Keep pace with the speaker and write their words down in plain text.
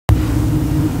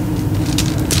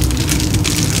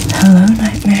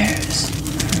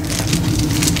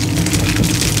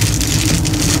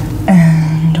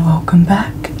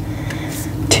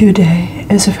Today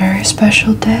is a very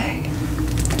special day.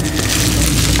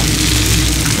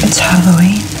 It's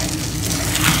Halloween,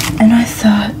 and I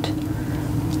thought,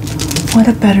 what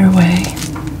a better way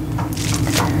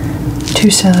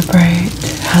to celebrate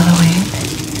Halloween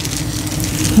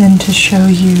than to show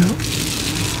you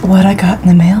what I got in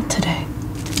the mail today.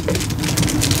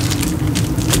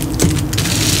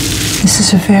 This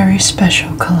is a very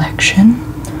special collection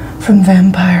from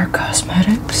Vampyre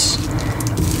Cosmetics,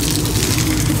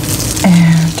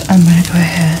 and I'm going to go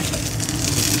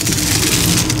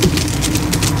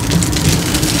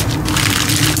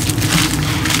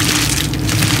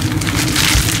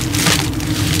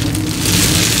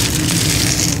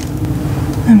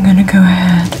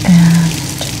ahead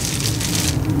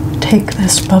and take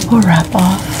this bubble wrap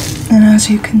off, and as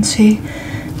you can see,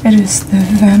 it is the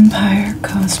Vampyre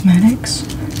Cosmetics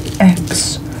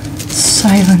X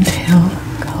Silent Hill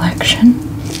collection.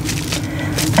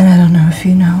 And I don't know if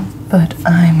you know, but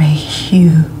I'm a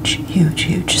huge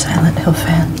Silent Hill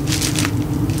fan.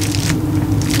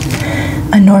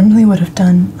 I normally would have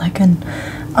done like an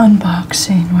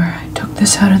unboxing where I took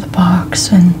this out of the box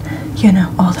and, you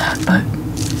know, all that, but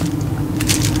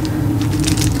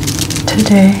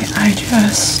today I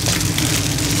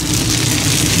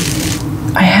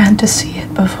had to see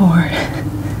it before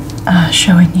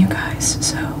showing you guys,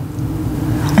 so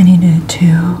I needed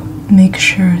to make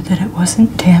sure that it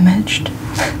wasn't damaged.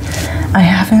 I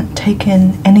haven't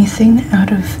taken anything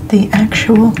out of the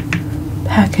actual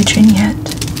packaging yet.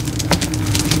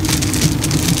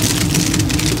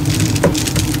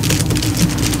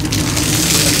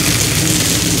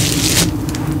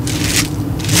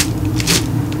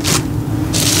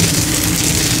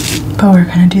 But we're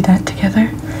going to do that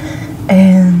together,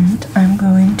 and I'm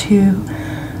going to,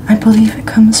 I believe it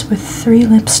comes with 3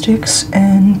 lipsticks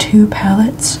and 2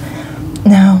 palettes.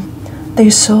 Now, they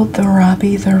sold the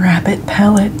Robbie the Rabbit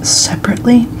palette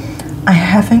separately. I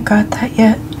haven't got that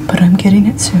yet, but I'm getting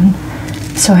it soon,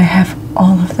 so I have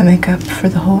all of the makeup for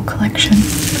the whole collection.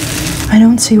 I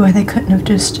don't see why they couldn't have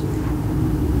just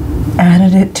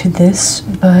added it to this,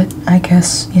 but I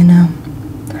guess, you know,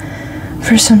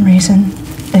 for some reason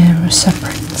it was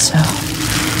separate, so.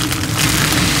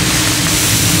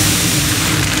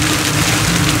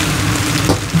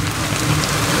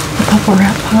 The bubble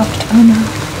wrap popped, oh no.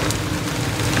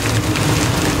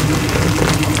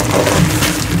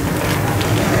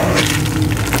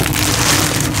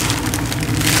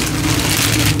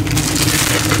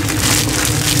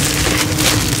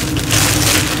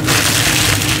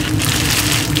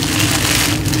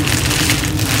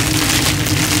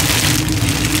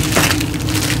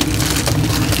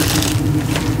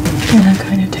 And I'm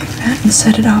going to take that and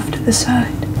set it off to the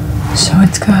side. So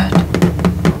it's got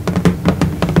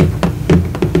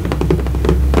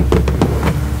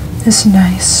this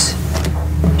nice,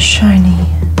 shiny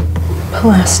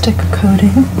plastic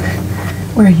coating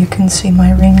where you can see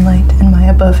my ring light and my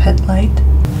above headlight.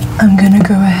 I'm going to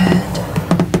go ahead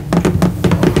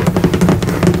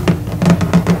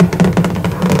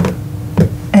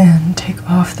and take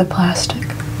off the plastic.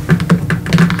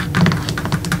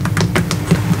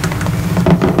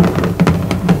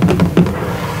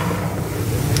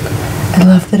 I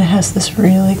love that it has this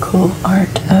really cool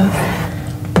art of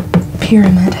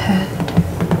Pyramid Head.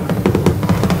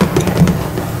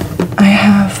 I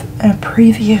have a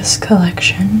previous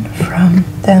collection from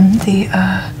them,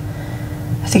 I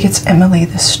think it's Emily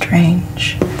the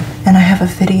Strange, and I have a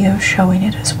video showing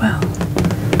it as well.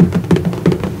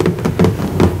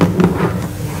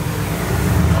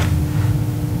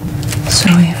 So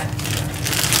we've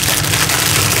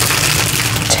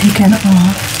taken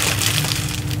off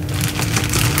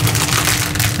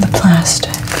the plastic.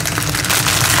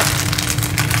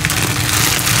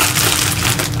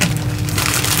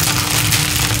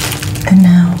 And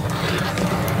now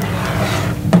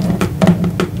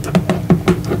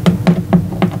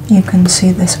you can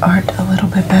see this art a little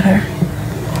bit better.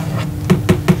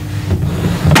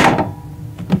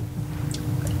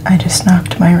 I just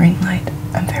knocked my ring light.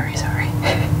 I'm very sorry.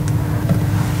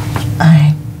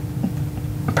 I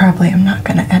probably am not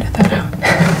going to edit that out.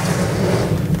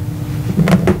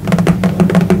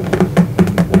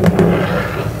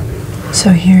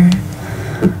 So here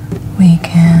we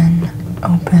can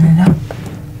open it up,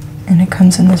 and it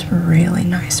comes in this really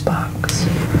nice box.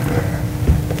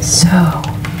 So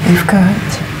we've got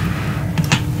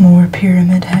more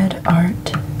Pyramid Head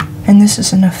art, and this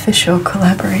is an official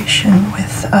collaboration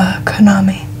with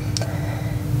Konami.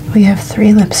 We have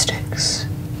 3 lipsticks,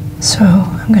 so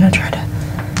I'm gonna try to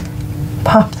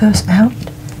pop those out.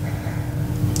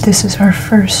 This is our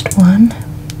first one,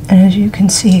 And as you can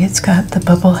see, it's got the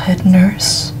bubblehead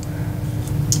nurse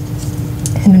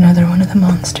and another one of the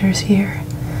monsters here.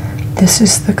 This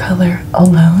is the color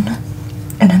Alone,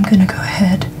 and I'm gonna go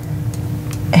ahead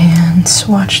and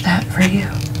swatch that for you.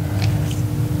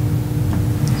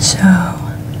 So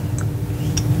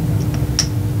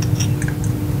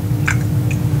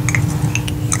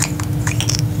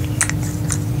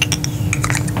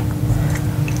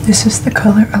this is the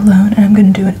color Alone, and I'm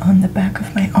going to do it on the back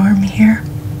of my arm here.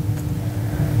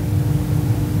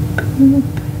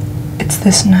 Boop. It's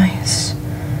this nice,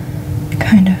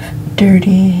 kind of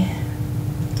dirty,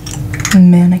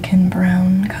 mannequin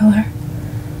brown color,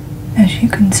 as you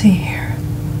can see here.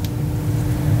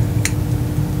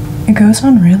 It goes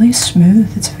on really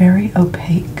smooth. It's very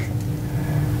opaque,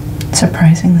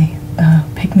 surprisingly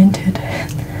pigmented.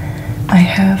 I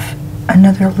have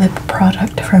another lip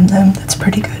product from them that's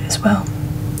pretty good as well.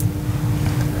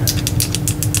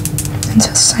 It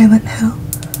says Silent Hill.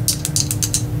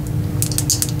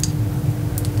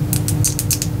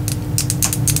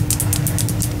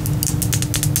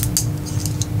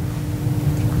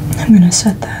 I'm going to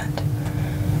set that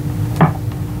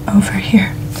over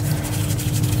here.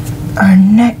 Our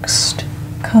next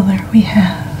color we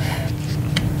have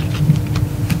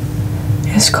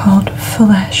is called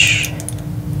Flesh.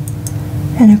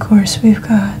 And of course we've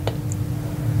got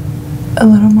a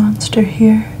little monster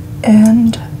here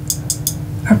and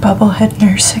our bubblehead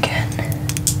nurse again.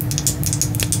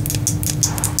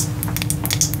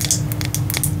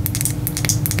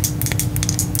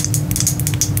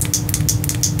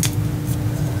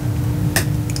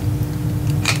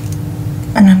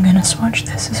 And I'm going to swatch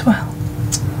this as well.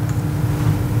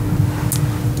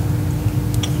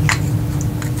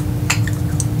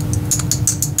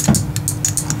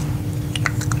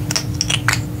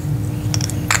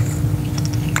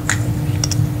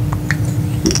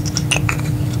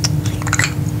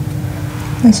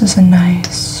 This is a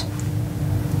nice,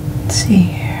 let's see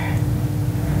here,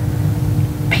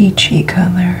 peachy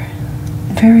color.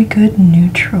 Very good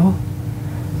neutral.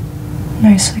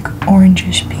 Nice like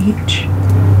orangish peach.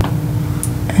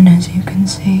 And as you can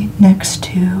see, next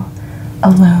to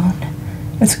Alone,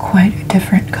 it's quite a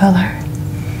different color.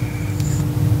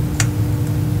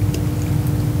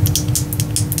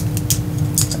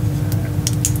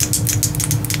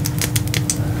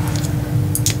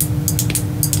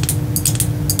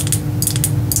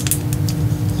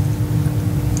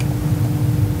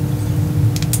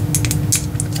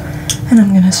 And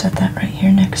I'm going to set that right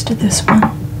here next to this one.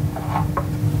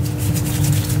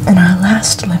 And our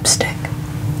last lipstick.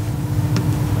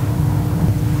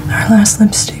 Our last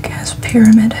lipstick has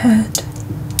Pyramid Head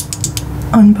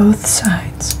on both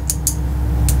sides.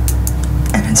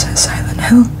 And it says Silent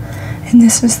Hill. And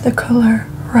this is the color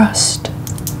Rust.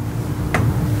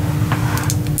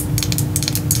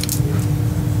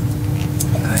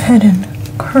 Go ahead and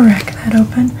crack that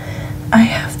open. I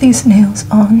have these nails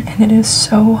on and it is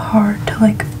so hard to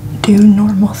like do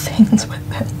normal things with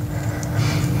them.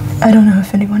 I don't know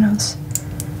if anyone else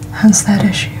has that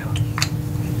issue.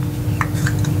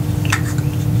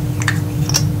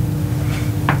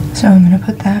 So I'm going to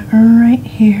put that right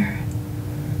here.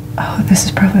 Oh, this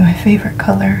is probably my favorite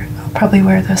color. I'll probably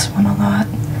wear this one a lot.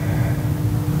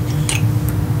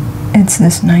 It's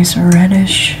this nice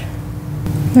reddish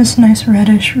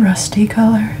rusty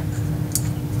color.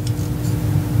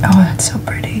 Oh, that's so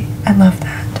pretty. I love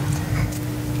that.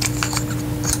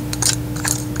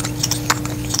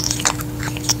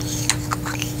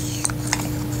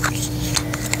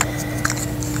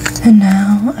 And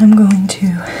now I'm going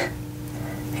to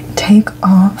take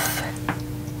off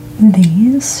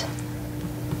these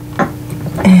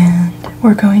and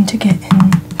we're going to get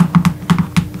in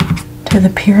to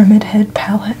the Pyramid Head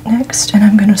palette next, and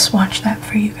I'm going to swatch that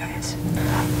for you guys.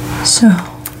 So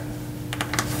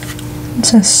it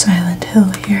says Silent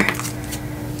Hill here,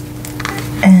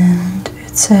 and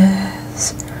it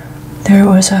says there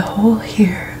was a hole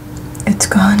here. It's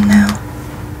gone now.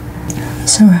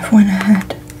 So I've went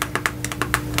ahead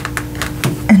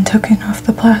and taken off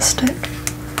the plastic.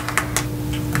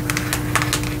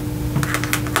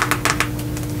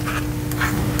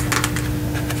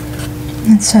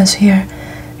 It says here,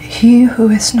 he who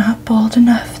is not bold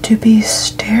enough to be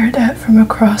stared at from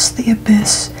across the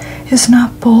abyss is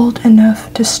not bold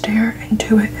enough to stare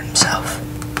into it himself.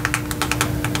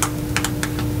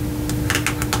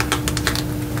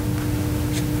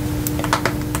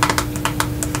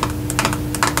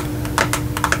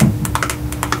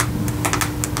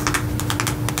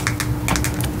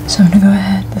 So I'm going to go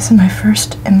ahead. This is my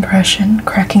first impression,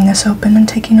 cracking this open and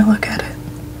taking a look at it.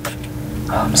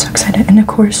 Oh, I'm so excited. And of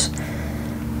course,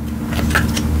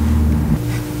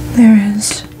 there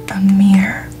is a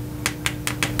mirror.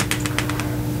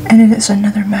 And it is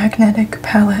another magnetic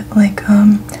palette, like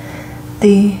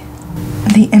the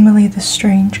Emily the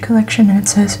Strange collection, and it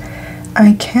says,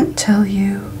 "I can't tell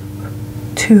you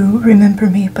to remember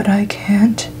me, but I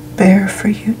can't bear for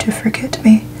you to forget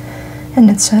me." And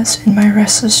it says, "In my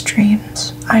restless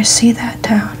dreams, I see that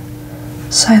town,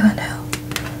 Silent Hill."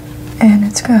 And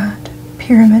it's got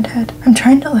Pyramid Head. I'm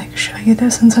trying to like show you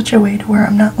this in such a way to where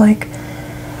I'm not like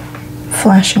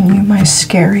flashing you my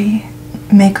scary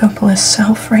makeupless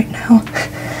self right now.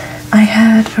 I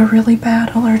had a really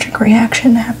bad allergic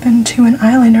reaction happen to an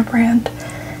eyeliner brand,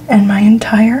 and my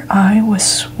entire eye was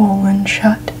swollen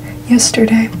shut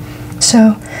yesterday.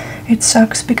 So it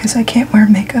sucks because I can't wear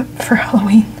makeup for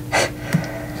Halloween.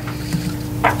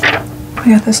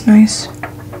 We got this nice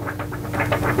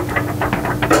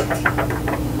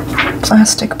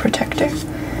plastic protector.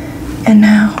 And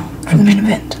now for the main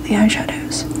event, the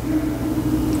eyeshadows.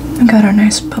 We've got our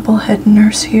nice bubblehead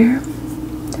nurse here.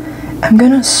 I'm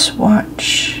gonna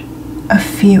swatch a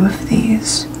few of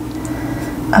these,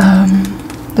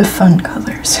 the fun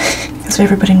colors, because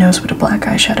everybody knows what a black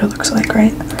eyeshadow looks like,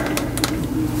 right?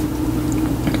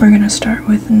 We're gonna start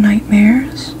with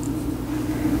Nightmares,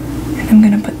 and I'm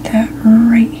gonna put that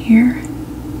right here.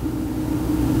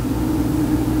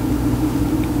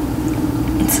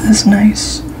 It's this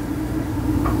nice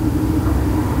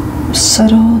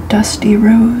subtle dusty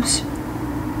rose,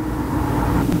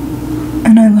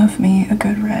 and I love me a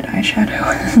good red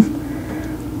eyeshadow.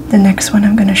 The next one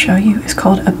I'm going to show you is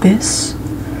called Abyss.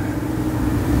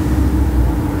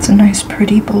 It's a nice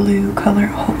pretty blue color.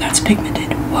 Oh, that's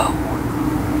pigmented. Whoa,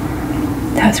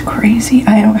 that's crazy.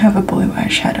 I don't have a blue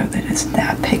eyeshadow that is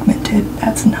that pigmented.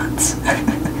 That's nuts.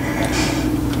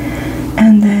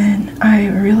 And then I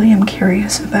really am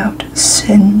curious about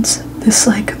Sins, this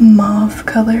like mauve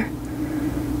color.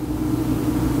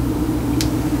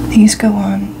 These go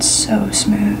on so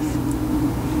smooth.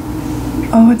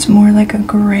 Oh, it's more like a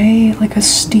gray, like a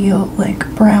steel,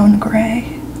 like brown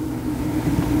gray.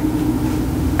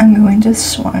 I'm going to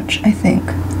swatch, I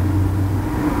think,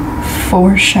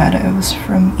 4 shadows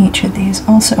from each of these.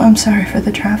 Also, I'm sorry for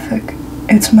the traffic.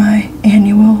 It's my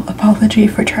annual apology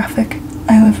for traffic.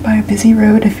 I live by a busy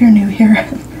road if you're new here.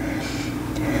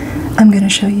 I'm going to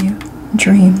show you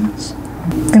Dreams.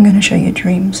 I'm going to show you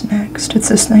Dreams next. It's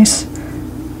this nice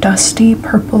dusty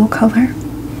purple color.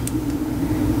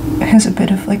 It has a bit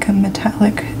of like a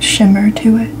metallic shimmer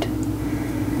to it.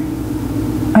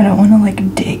 I don't want to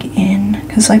like dig in,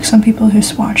 because like some people who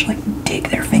swatch like dig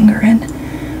their finger in.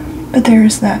 But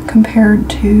there's that compared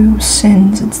to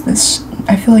Sins. It's this,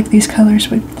 I feel like these colors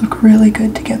would look really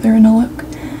good together in a look.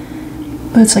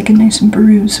 But it's like a nice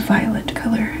bruise violet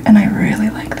color, and I really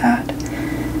like that.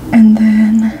 And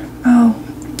then, oh,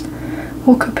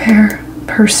 we'll compare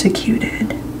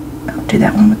Persecuted. I'll do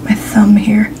that one with my thumb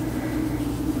here.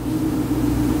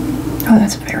 Oh,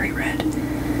 that's very red.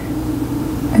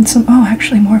 And some, oh,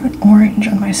 actually more of an orange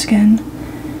on my skin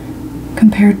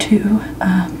compared to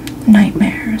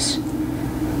Nightmares.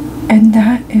 And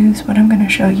that is what I'm going to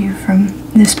show you from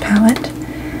this palette.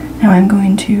 Now I'm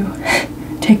going to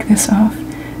take this off.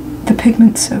 The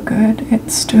pigment's so good,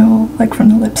 it's still, like from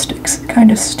the lipsticks, it kind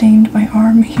of stained my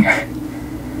arm here.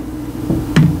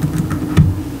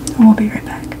 We'll be right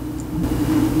back.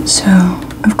 So,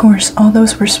 of course, all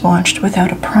those were swatched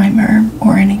without a primer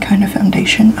or any kind of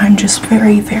foundation. I'm just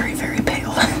very, very, very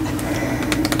pale.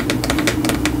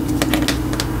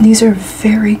 These are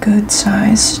very good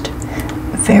sized,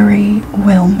 very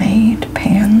well made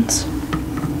pans.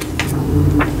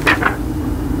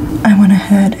 I went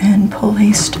ahead and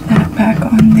placed that back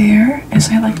on there, as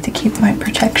I like to keep my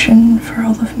protection for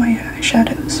all of my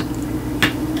eyeshadows.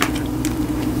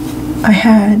 I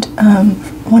had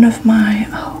one of my,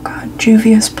 oh god,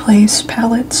 Juvia's Place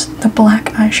palettes, the black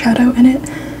eyeshadow in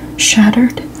it,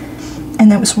 shattered.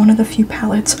 And that was one of the few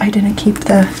palettes I didn't keep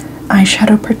the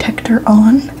eyeshadow protector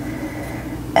on.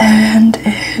 And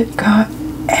it got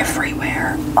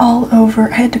everywhere, all over.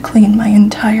 I had to clean my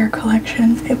entire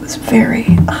collection. It was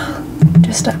very,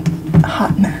 just a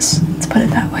hot mess, let's put it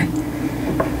that way.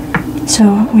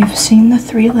 So we've seen the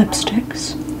 3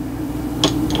 lipsticks,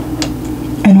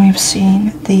 and we've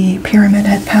seen the Pyramid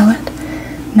Head palette.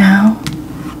 Now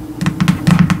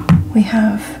we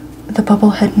have the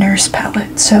Bubblehead Nurse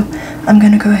palette. So I'm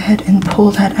going to go ahead and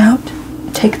pull that out,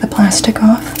 take the plastic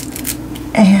off,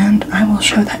 and I will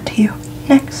show that to you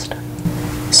next.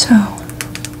 So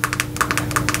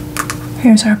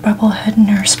here's our Bubblehead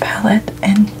Nurse palette,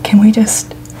 and can we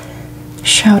just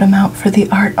shout them out for the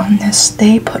art on this?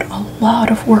 They put a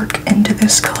lot of work into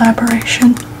this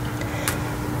collaboration.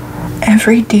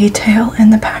 Every detail in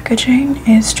the packaging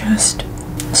is just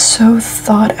so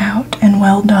thought out and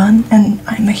well done, and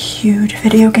I'm a huge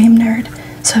video game nerd,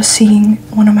 so seeing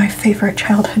one of my favorite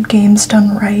childhood games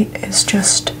done right is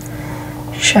just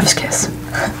chef's kiss.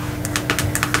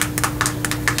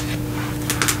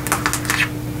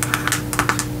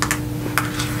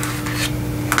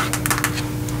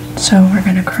 So we're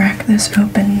gonna crack this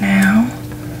open now.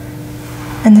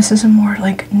 And this is a more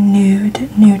like nude,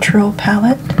 neutral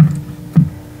palette.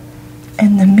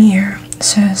 And the mirror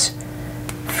says,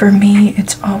 "For me,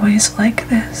 it's always like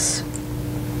this."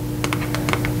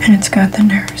 And it's got the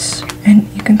nurse. And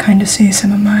you can kind of see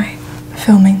some of my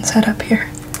filming setup here.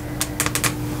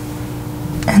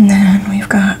 And then we've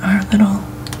got our little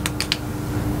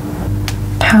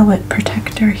palette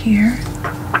protector here.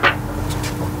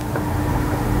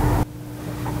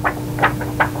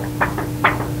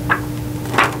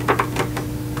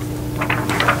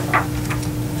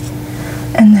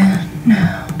 And then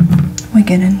now we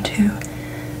get into,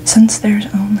 since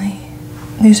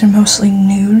these are mostly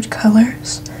nude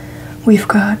colors, we've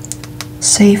got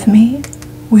Save Me,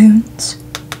 Wounds,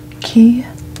 Key,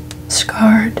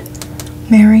 Scarred,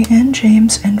 Mary and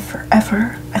James, and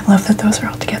Forever. I love that those are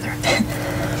all together.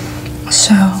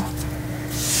 So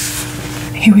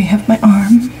here we have my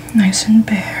arm, nice and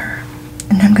bare,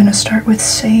 and I'm gonna start with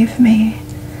Save Me.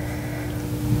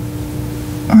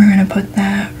 We're gonna put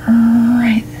that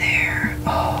right there.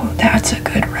 Oh, that's a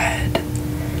good red.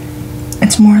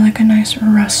 It's more like a nice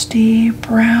rusty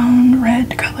brown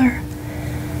red color.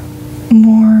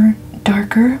 More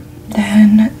darker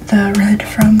than the red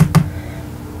from...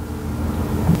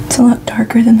 It's a lot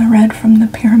darker than the red from the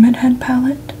Pyramid Head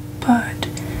palette, but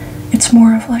it's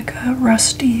more of like a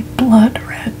rusty blood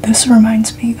red. This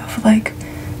reminds me of like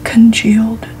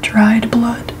congealed, dried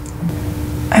blood.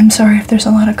 I'm sorry if there's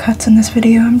a lot of cuts in this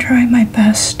video. I'm trying my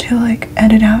best to like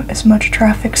edit out as much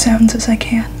traffic sounds as I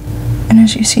can. And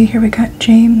as you see here, we got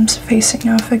James facing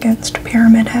off against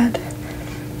Pyramid Head.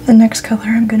 The next color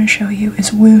I'm going to show you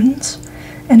is Wounds,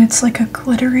 and it's like a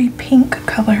glittery pink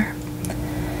color.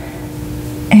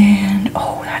 And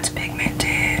oh, that's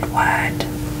pigmented. What?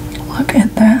 Look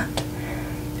at that.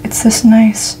 It's this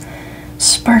nice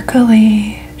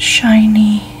sparkly,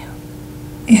 shiny,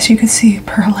 as you can see,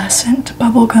 pearlescent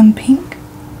bubblegum pink.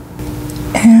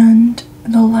 And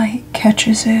the light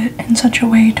catches it in such a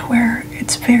way to where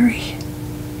it's very,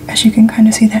 as you can kind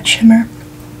of see that shimmer.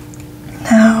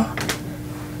 Now,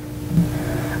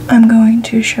 I'm going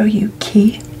to show you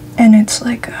Key, and it's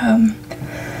like,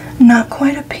 not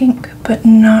quite a pink, but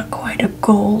not quite a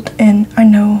gold, and I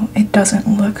know it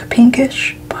doesn't look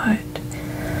pinkish, but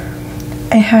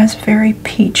it has very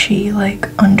peachy, like,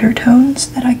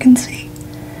 undertones that I can see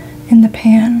in the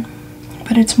pan,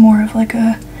 but it's more of like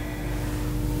a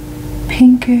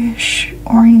pinkish,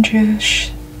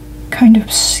 orangish kind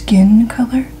of skin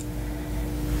color.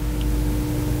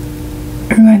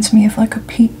 It reminds me of like a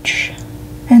peach,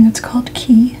 and it's called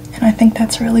Key, and I think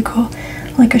that's really cool,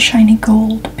 like a shiny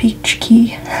gold peach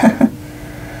key.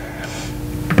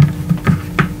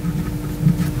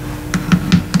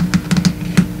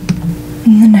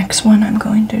 And the next one I'm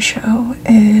going to show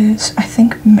is, I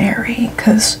think, Mary,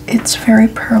 because it's very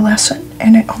pearlescent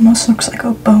and it almost looks like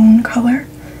a bone color,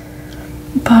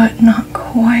 but not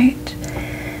quite.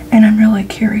 And I'm really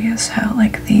curious how,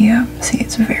 like, the, see,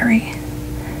 it's very,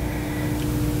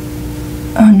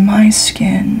 on my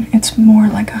skin, it's more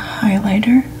like a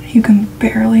highlighter. You can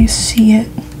barely see it.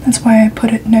 That's why I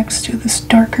put it next to this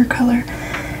darker color.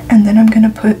 And then I'm gonna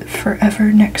put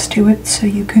Forever next to it so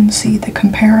you can see the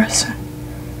comparison.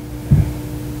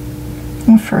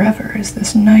 And Forever is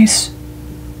this nice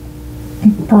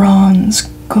bronze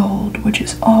gold, which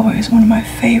is always one of my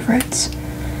favorites.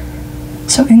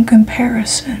 So in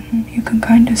comparison, you can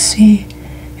kind of see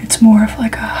it's more of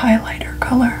like a highlighter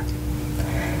color.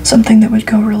 Something that would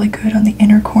go really good on the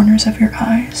inner corners of your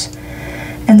eyes.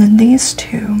 And then these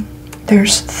two,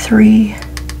 there's 3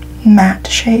 matte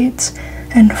shades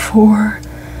and 4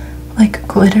 like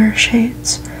glitter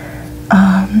shades.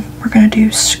 We're gonna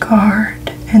do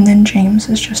Scarred, and then James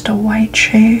is just a white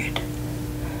shade.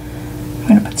 I'm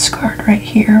gonna put Scarred right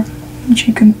here, which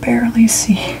you can barely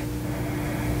see.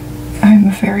 I'm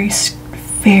a very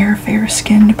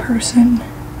fair-skinned person.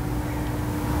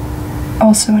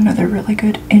 Also another really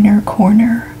good inner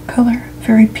corner color,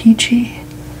 very peachy.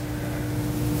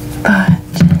 But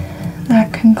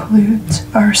that concludes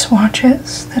our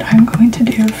swatches that I'm going to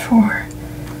do for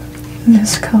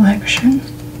this collection.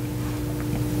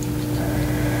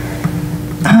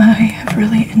 I have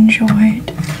really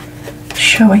enjoyed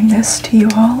showing this to you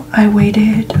all. I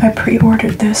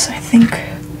pre-ordered this, I think,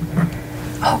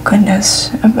 oh oh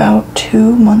goodness, about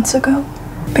 2 months ago.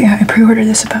 But yeah, I pre-ordered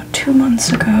this about 2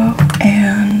 months ago,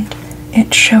 and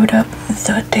it showed up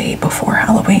the day before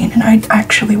Halloween, and I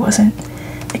actually wasn't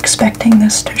expecting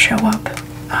this to show up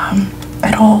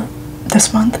at all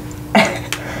this month.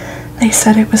 They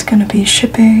said it was going to be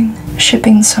shipping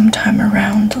sometime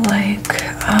around like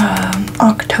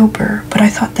October, but I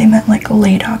thought they meant like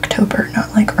late October,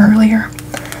 not like earlier.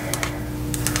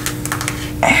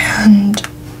 And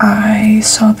I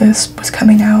saw this was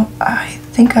coming out. I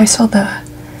think I saw the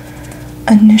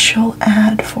initial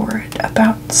ad for it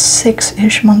about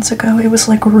 6-ish months ago. It was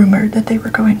like rumored that they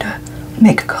were going to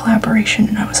make a collaboration,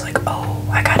 and I was like, oh,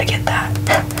 I gotta get that.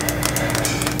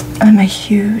 I'm a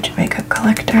huge makeup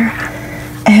collector,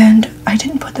 and I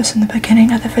didn't put this in the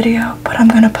beginning of the video, but I'm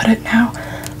gonna put it now.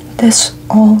 This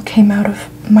all came out of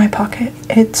my pocket.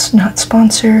 It's not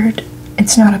sponsored,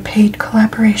 it's not a paid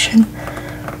collaboration.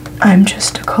 I'm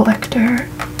just a collector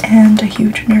and a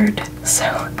huge nerd, so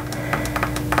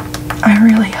I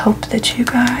really hope that you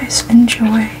guys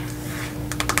enjoy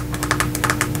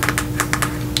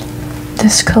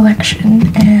this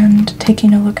collection and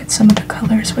taking a look at some of the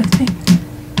colors with me.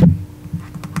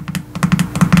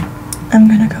 I'm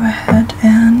gonna go ahead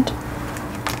and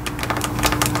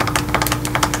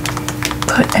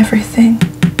put everything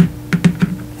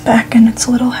back in its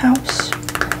little house.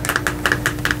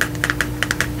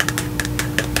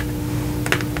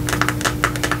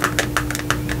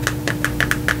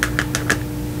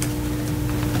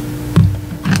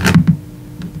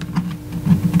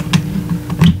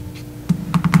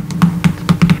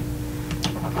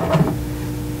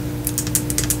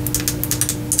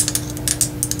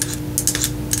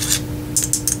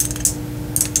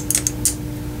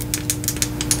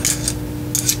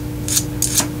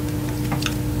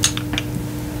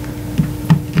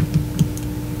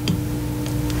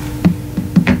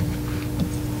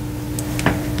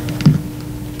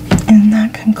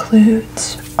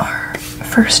 Concludes our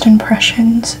first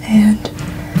impressions and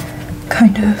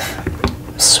kind of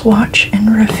swatch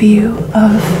and review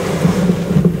of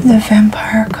the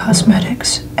Vampyre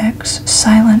Cosmetics X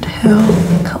Silent Hill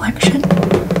collection.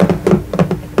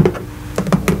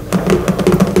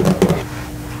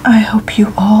 I hope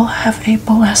you all have a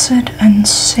blessed and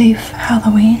safe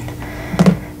Halloween.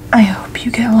 I hope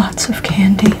you get lots of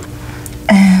candy,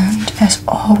 and as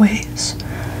always,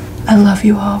 I love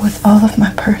you all with all of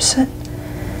my person,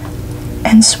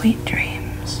 and sweet dreams.